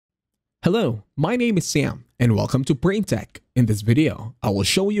Hello, my name is Sam and welcome to BrainTech. In this video, I will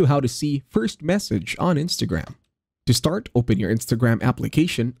show you how to see first message on Instagram. To start, open your Instagram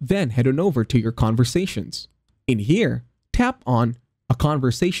application, then head on over to your conversations. In here, tap on a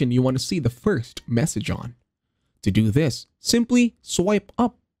conversation you want to see the first message on. To do this, simply swipe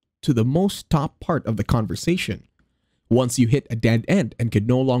up to the most top part of the conversation. Once you hit a dead end and can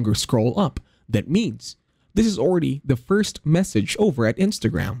no longer scroll up, that means this is already the first message over at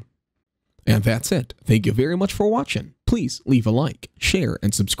Instagram. And that's it. Thank you very much for watching. Please leave a like, share,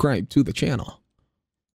 and subscribe to the channel.